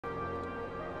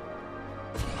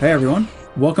Hey everyone,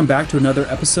 welcome back to another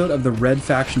episode of the Red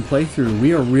Faction playthrough.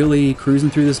 We are really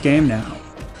cruising through this game now.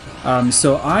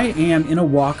 So I am in a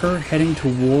walker heading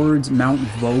towards Mount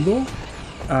Vogel.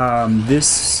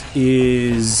 This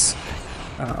is...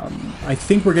 I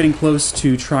think we're getting close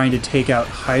to trying to take out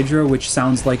Hydra, which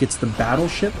sounds like it's the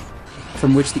battleship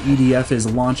from which the EDF is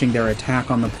launching their attack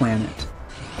on the planet.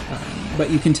 But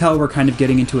you can tell we're kind of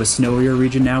getting into a snowier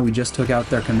region now. We just took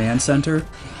out their command center,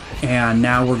 and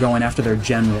now we're going after their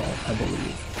general, I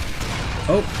believe.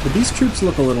 Oh, but these troops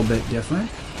look a little bit different.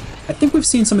 I think we've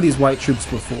seen some of these white troops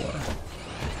before.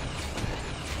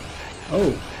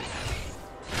 Oh.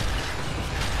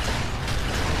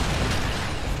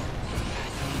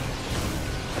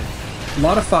 A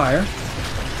lot of fire,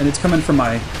 and it's coming from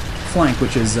my flank,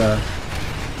 which is a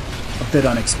bit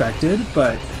unexpected,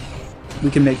 but we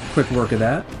can make quick work of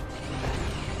that.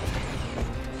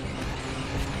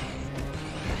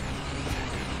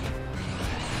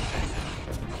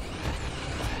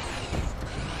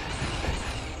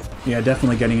 Yeah,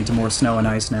 definitely getting into more snow and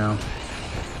ice now.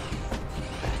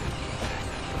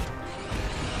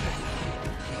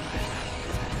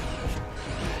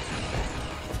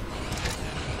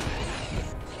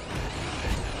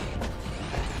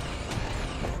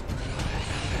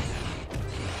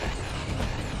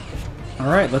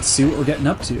 Alright, let's see what we're getting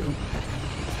up to.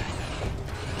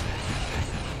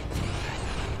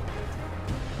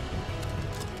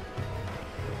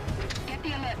 Get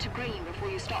the alert to green before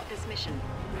you start this mission.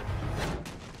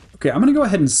 Okay, I'm gonna go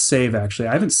ahead and save, actually.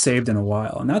 I haven't saved in a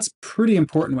while, and that's pretty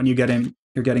important when you're getting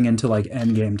into, like,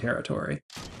 endgame territory.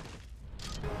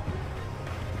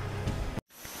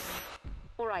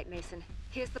 Alright, Mason.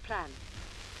 Here's the plan.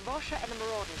 Vosha and the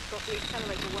Marauders got the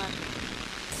accelerator working.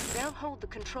 They'll hold the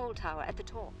control tower at the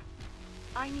top.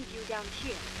 I need you down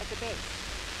here at the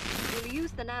base. We'll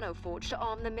use the nanoforge to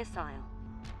arm the missile.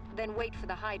 Then wait for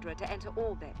the Hydra to enter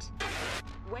orbit.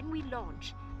 When we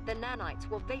launch, the nanites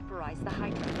will vaporize the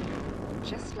Hydra.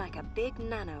 Just like a big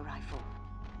nano rifle.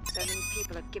 So many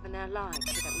people have given their lives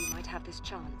so that we might have this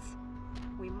chance.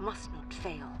 We must not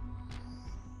fail.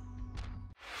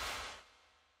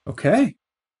 Okay.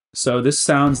 So this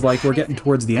sounds like we're getting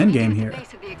towards the end game here.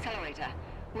 Base of the accelerator.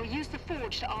 We'll use the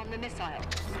forge to arm the missile.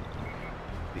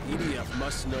 The EDF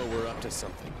must know we're up to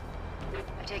something.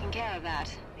 I've taken care of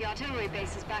that. The artillery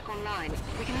base is back online.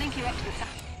 We can link you up to the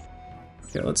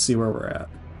Okay, let's see where we're at.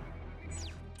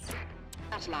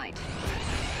 satellite.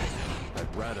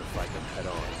 I'd rather fight them head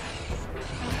on.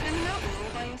 And then out all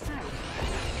by yourself.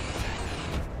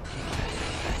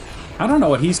 I don't know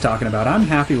what he's talking about. I'm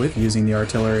happy with using the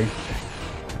artillery.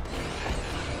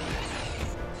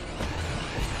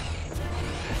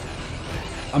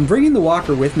 I'm bringing the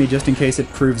walker with me just in case it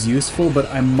proves useful, but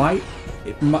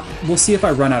we'll see if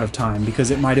I run out of time, because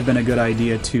it might have been a good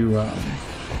idea to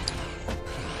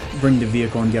bring the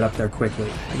vehicle and get up there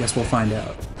quickly. I guess we'll find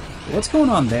out. What's going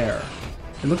on there?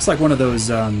 It looks like one of those,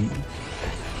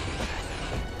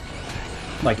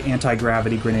 like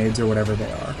anti-gravity grenades or whatever they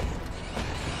are.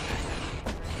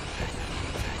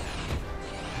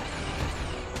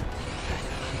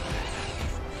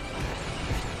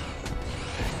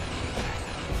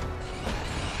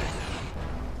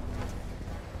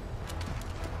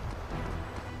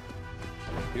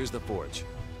 Here's the forge.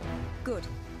 Good.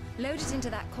 Load it into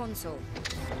that console.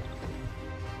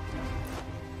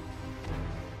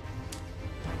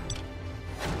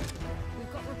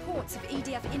 We've got reports of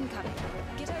EDF incoming.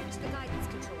 Get over to the guidance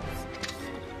controls.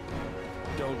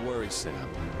 Don't worry, Sam.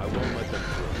 I won't let them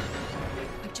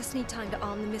through. I just need time to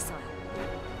arm the missile.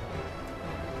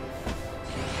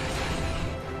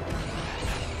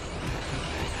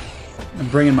 I'm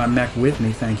bringing my mech with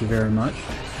me, thank you very much.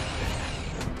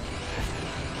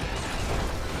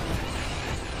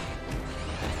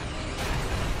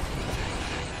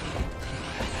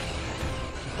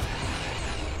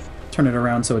 Turn it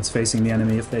around so it's facing the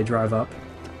enemy if they drive up.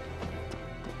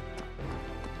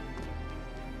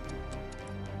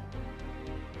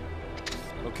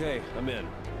 Okay, I'm in.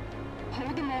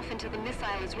 Hold them off until the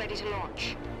missile is ready to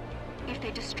launch. If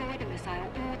they destroy the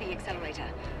missile or the accelerator,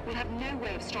 we'll have no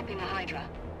way of stopping the Hydra.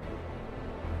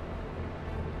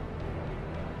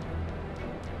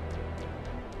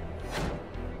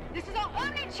 This is our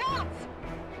only chance!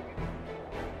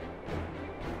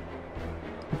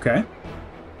 Okay.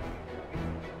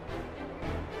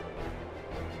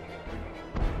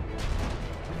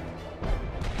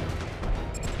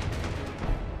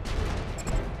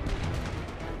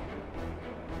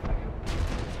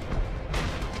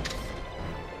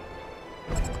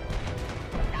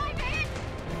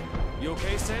 You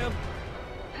okay, Sam?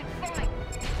 I'm fine,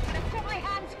 but I've got my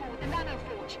hands full with the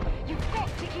nanoforge. You've got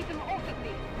to keep them off of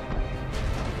me.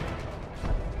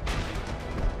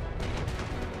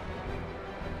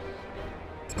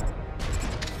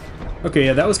 Okay,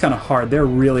 yeah, that was kind of hard. They're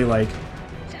really like...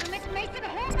 Damn it, Mason,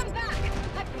 hold them back!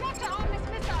 I've got to arm this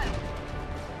missile!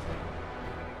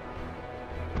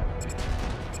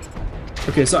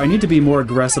 Okay, so I need to be more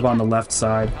aggressive on the left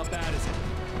side. How bad is it?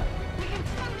 We can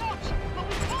still launch, but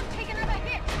we can't take another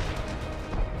hit!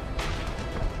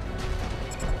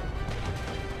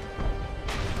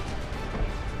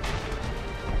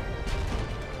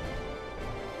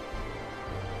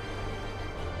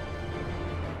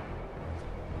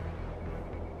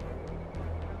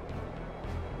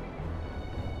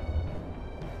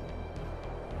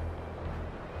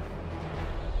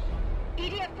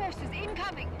 EDF forces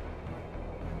incoming!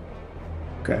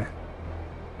 Okay.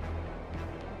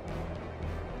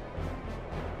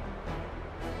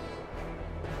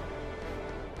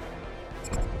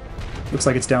 Looks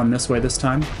like it's down this way this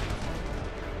time.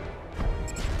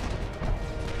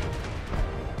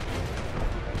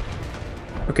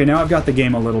 Okay, now I've got the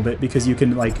game a little bit because you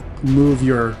can, like, move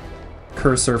your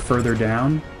cursor further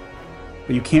down,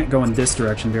 but you can't go in this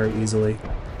direction very easily.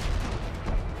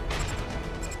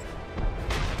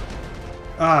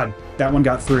 Ah, that one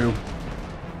got through.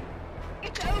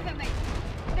 It's over, Mason!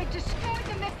 They've destroyed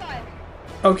the missile!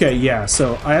 Okay, yeah,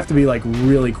 so I have to be, like,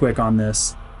 really quick on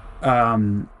this.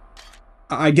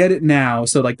 I get it now,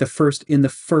 so, like, in the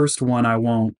first one, I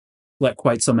won't let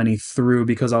quite so many through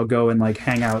because I'll go and, like,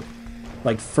 hang out,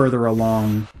 like, further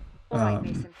along, All right,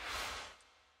 Mason.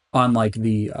 on, like,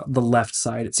 the left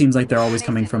side. It seems like they're always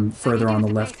coming from further on the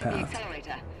left path.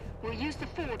 We'll use the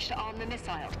forge to arm the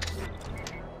missile.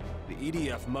 The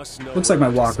EDF must know. Looks like my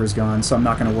where it is. walker's gone, so I'm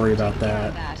not going to worry about Take care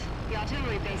of that. that. The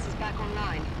artillery base is back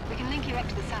online. We can link you up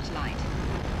to the satellite.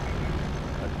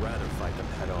 I'd rather fight them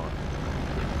head on.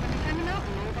 But defend the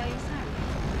mountain all by yourself.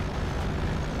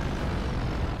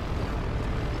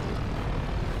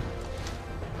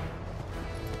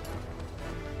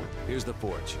 Here's the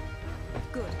forge.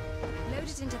 Good. Load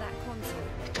it into that console.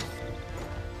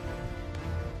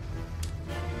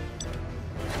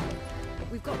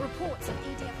 We've got reports of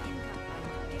EDF incoming.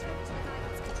 Get over to the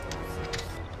guidance controls.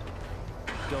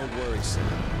 Don't worry, Sam.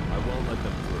 I won't let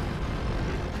them through.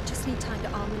 I just need time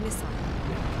to arm the missile.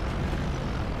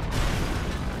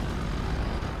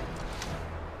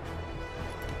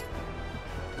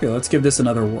 Okay, let's give this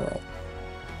another whirl.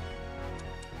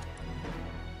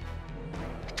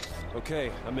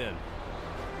 Okay, I'm in.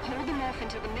 Hold them off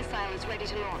until the missile is ready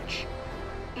to launch.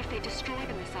 If they destroy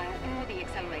the missile or the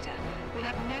accelerator, we'll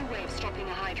have no way of stopping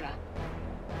a Hydra.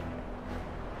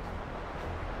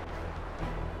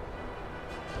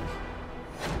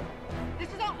 This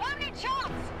is our only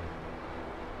chance!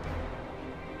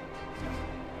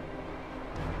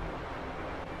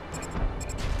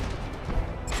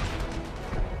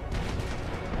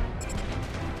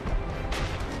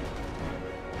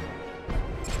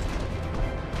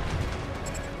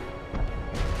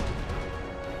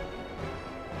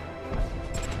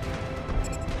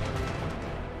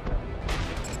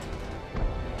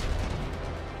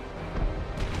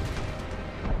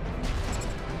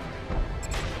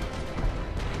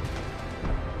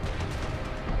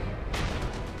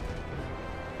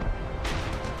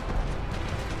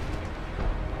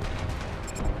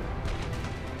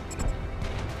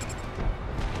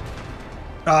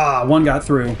 Ah, one got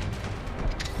through.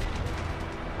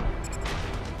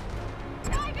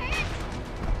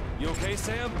 You okay,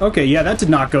 Sam? Okay, yeah, that did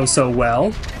not go so well.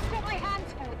 I've got my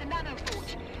hands full with the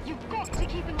nanoforge. You've got to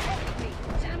keep them off of me.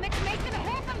 Damn it, Mason,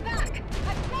 hold them back!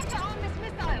 I've got to arm this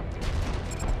missile!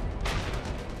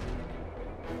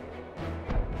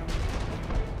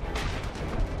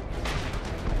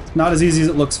 Not as easy as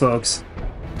it looks, folks.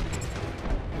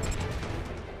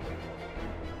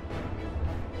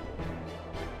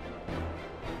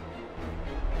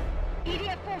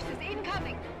 EDF forces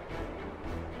incoming!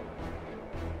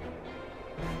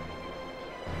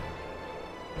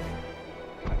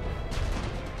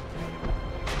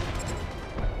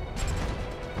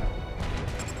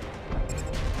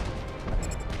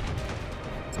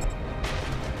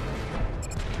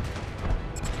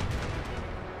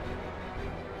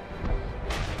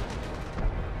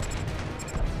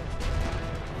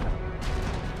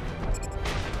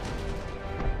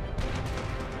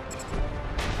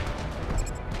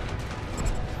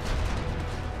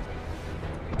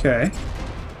 Okay.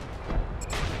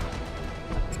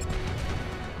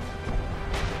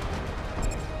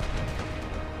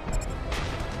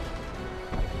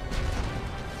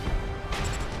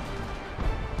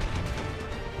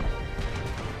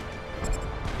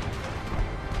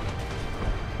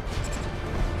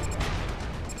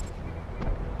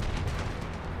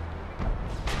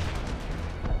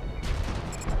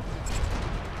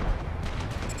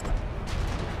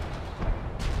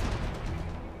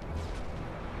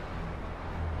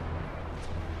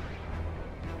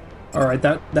 Alright,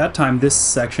 that time this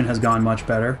section has gone much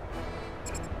better.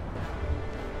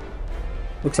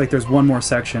 Looks like there's one more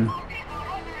section.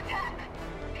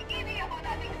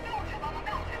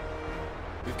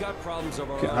 We've got problems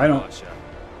of our Okay, own, I don't... Russia.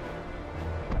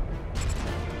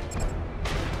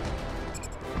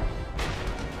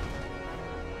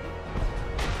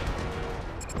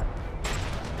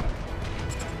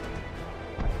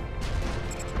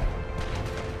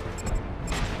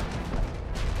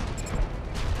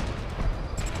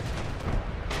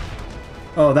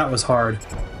 Oh, that was hard.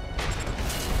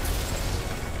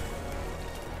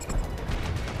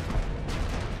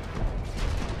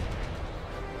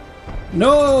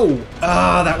 No!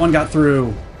 Ah, that one got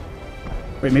through.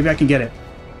 Wait, maybe I can get it.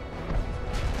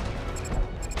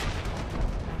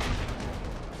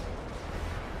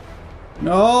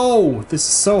 No! This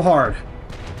is so hard.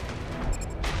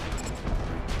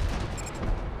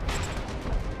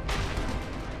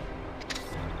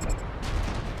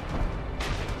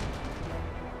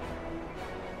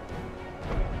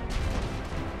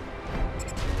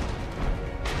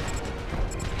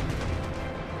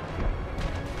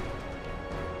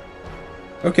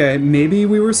 Okay, maybe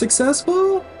we were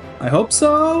successful? I hope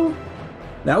so.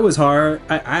 That was hard.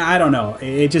 I don't know.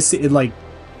 It like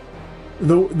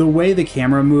the way the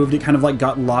camera moved, it kind of like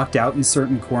got locked out in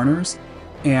certain corners,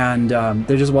 and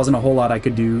there just wasn't a whole lot I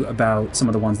could do about some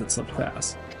of the ones that slipped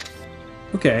past.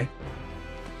 Okay.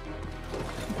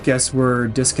 Guess we're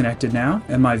disconnected now,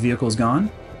 and my vehicle's gone.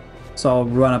 So I'll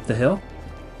run up the hill.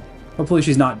 Hopefully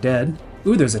she's not dead.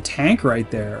 Ooh, there's a tank right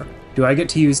there. Do I get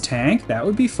to use tank? That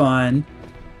would be fun.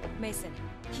 Mason,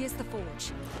 here's the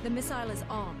forge. The missile is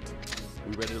armed.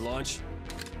 We ready to launch?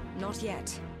 Not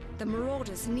yet. The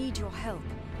Marauders need your help.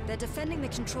 They're defending the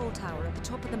control tower at the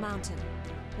top of the mountain.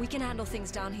 We can handle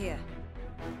things down here.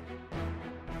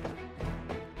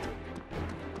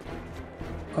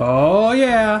 Oh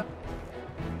yeah!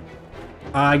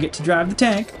 I get to drive the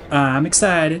tank. I'm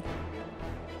excited.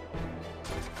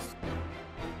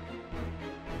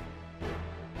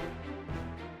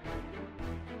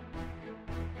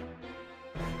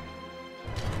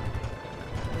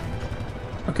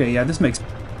 Okay, yeah, this makes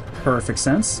perfect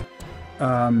sense.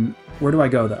 Where do I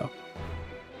go, though?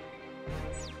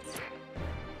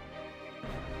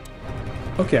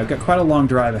 Okay, I've got quite a long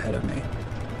drive ahead of me.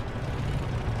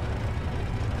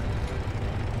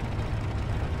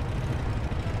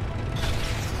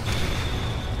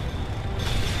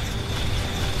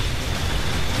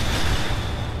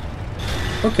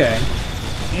 Okay,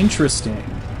 interesting.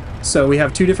 So we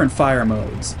have two different fire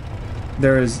modes.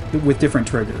 There is with different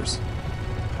triggers.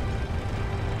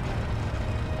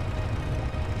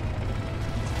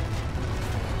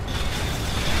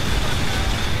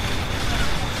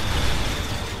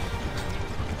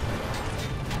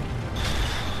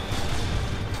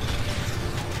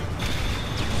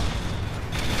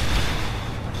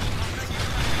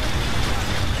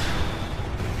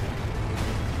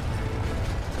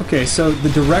 Okay, so the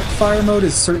direct fire mode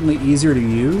is certainly easier to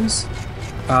use.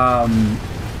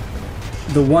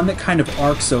 The one that kind of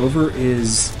arcs over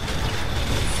is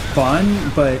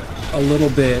fun, but a little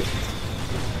bit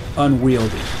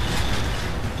unwieldy.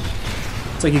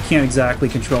 It's like you can't exactly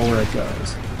control where it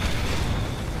goes.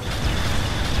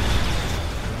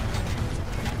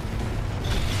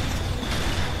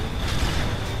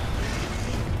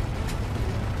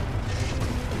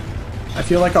 I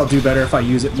feel like I'll do better if I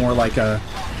use it more like a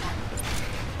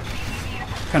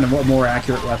kind of a more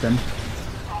accurate weapon.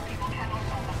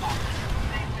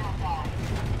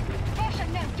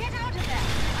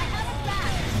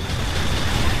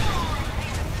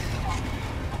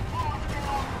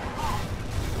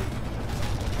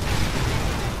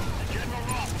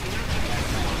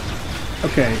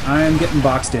 Okay, I am getting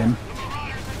boxed in.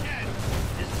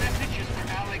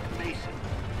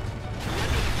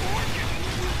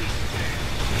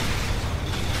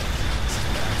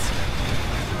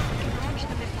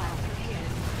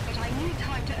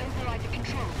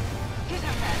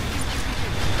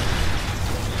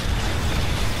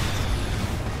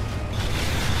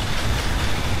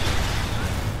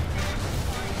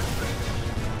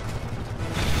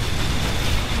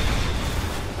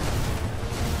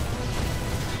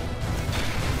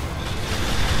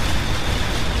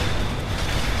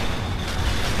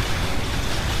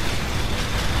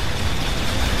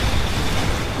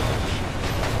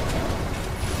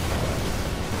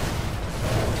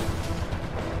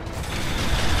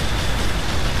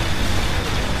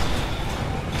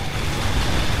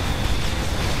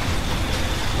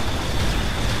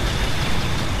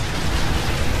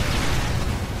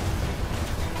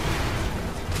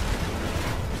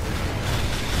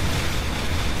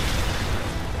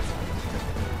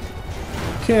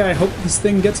 Okay, I hope this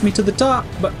thing gets me to the top,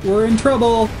 but we're in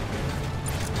trouble.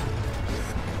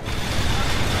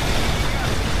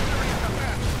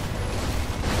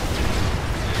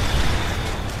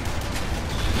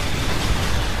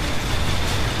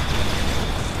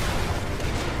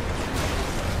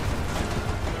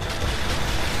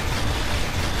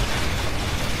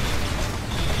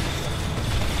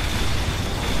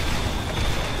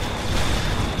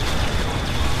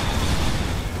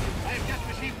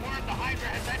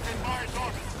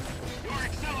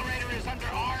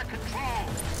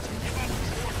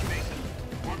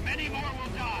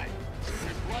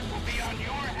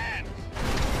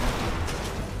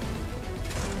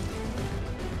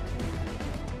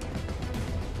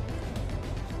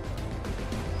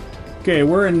 Okay,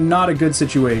 we're in not a good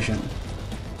situation.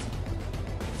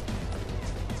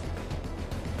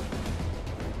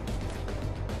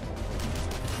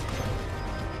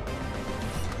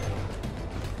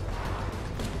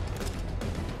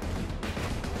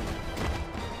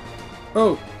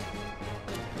 Oh.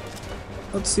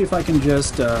 Let's see if I can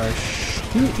just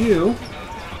shoot you.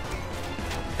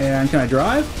 And can I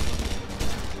drive?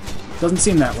 Doesn't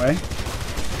seem that way.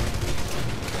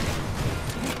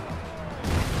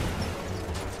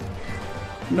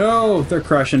 No, they're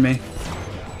crushing me.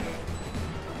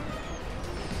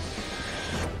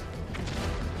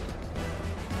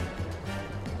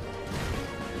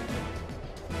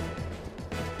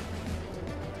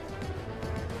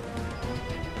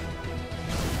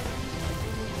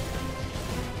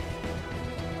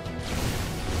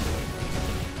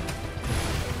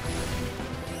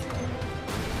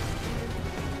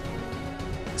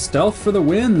 Stealth for the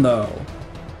win, though.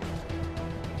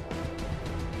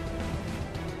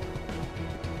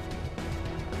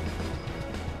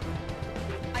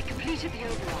 I completed the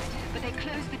override, but they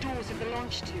closed the doors of the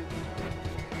launch tube.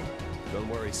 Don't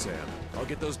worry, Sam. I'll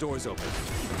get those doors open.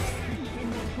 You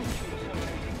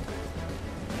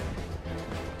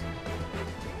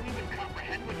even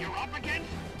comprehend what you're up against?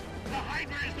 The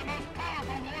Hydra is the most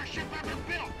powerful warship ever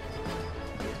built.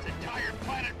 This entire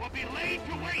planet will be laid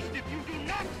to waste if you do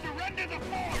not surrender the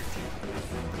Forge!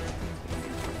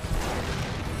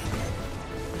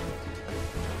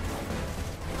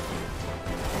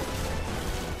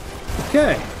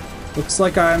 Okay. Looks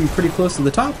like I'm pretty close to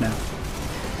the top now.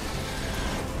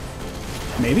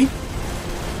 Maybe?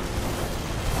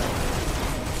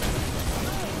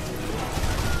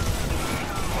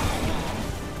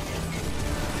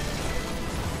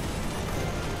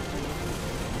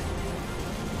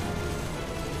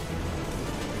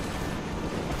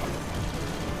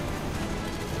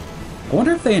 I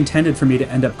wonder if they intended for me to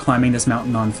end up climbing this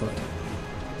mountain on foot.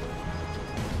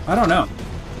 I don't know.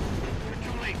 You're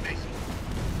too late, Mason.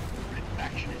 Red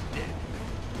faction is dead.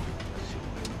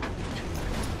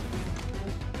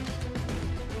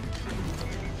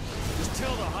 Just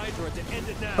tell the Hydra to end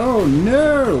it now. Oh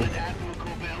no! Let Admiral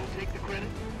Cobell take the credit.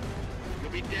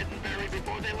 You'll be dead and buried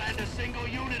before they land a single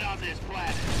unit on this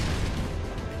planet.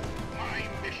 My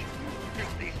mission, you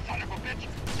filthy son of a bitch.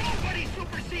 Nobody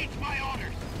supersedes my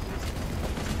orders.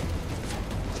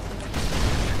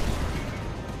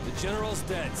 The General's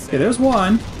dead, Sam. Okay, there's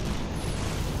one.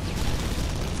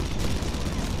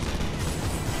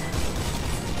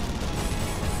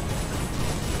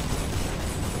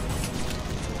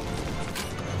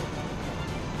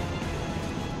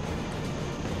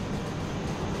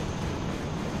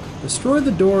 Destroy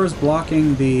the doors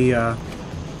blocking the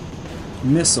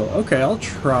missile. Okay, I'll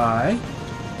try.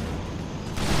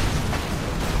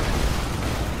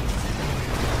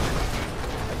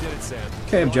 I did it, Sam.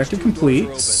 Okay, objective Launch tube doors are complete.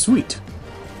 open. Sweet.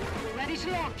 We're ready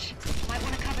to launch. Might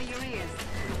want to cover your ears.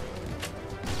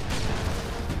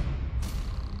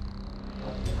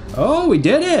 Oh, we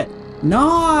did it!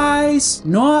 Nice!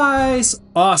 Nice!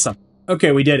 Awesome.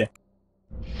 Okay, we did it.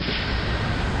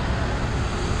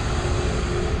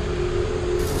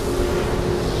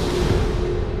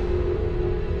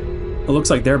 It looks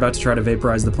like they're about to try to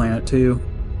vaporize the planet, too.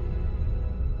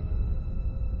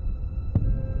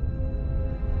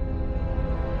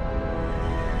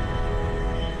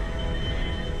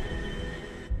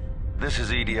 This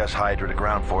is EDS Hydra to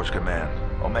Ground Force Command.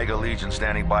 Omega Legion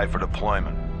standing by for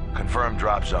deployment. Confirm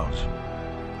drop zones.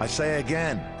 I say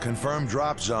again, confirm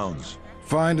drop zones.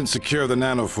 Find and secure the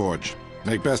nanoforge.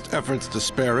 Make best efforts to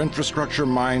spare infrastructure,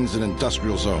 mines, and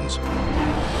industrial zones.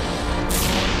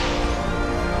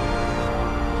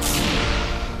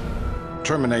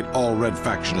 Terminate all Red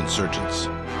Faction insurgents.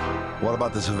 What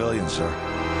about the civilians, sir?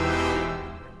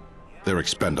 They're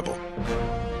expendable.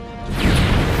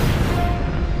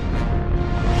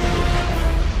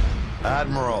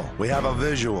 Admiral, we have a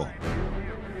visual.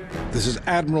 This is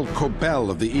Admiral Cobell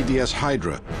of the EDS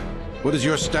Hydra. What is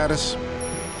your status?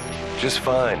 Just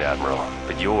fine, Admiral,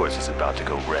 but yours is about to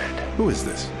go red. Who is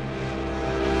this?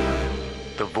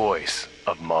 The voice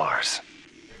of Mars.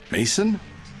 Mason?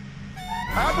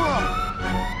 Admiral!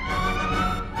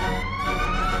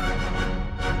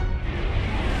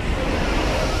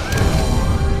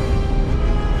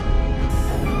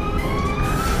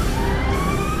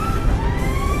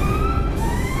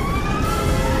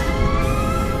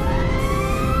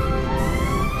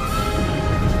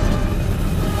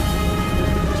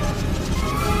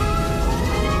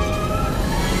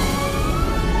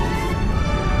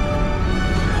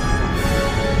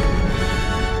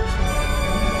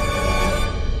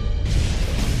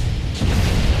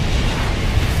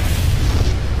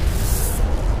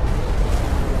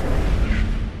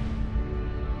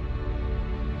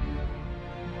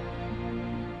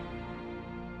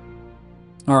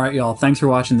 Alright, y'all, thanks for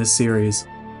watching this series.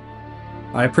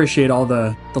 I appreciate all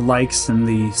the likes and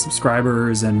the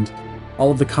subscribers and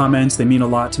all of the comments. They mean a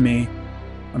lot to me.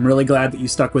 I'm really glad that you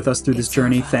stuck with us through this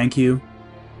journey. Over. Thank you.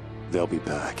 They'll be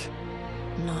back.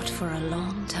 Not for a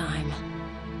long time.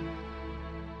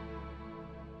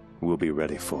 We'll be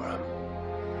ready for them.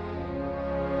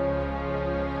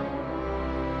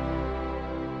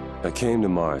 I came to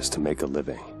Mars to make a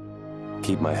living.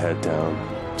 Keep my head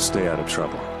down, stay out of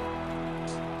trouble.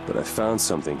 But I found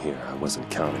something here I wasn't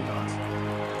counting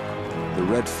on. The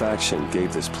Red Faction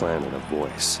gave this planet a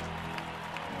voice.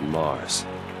 Mars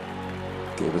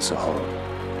gave us a home.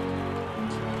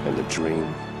 And a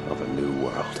dream of a new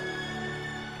world.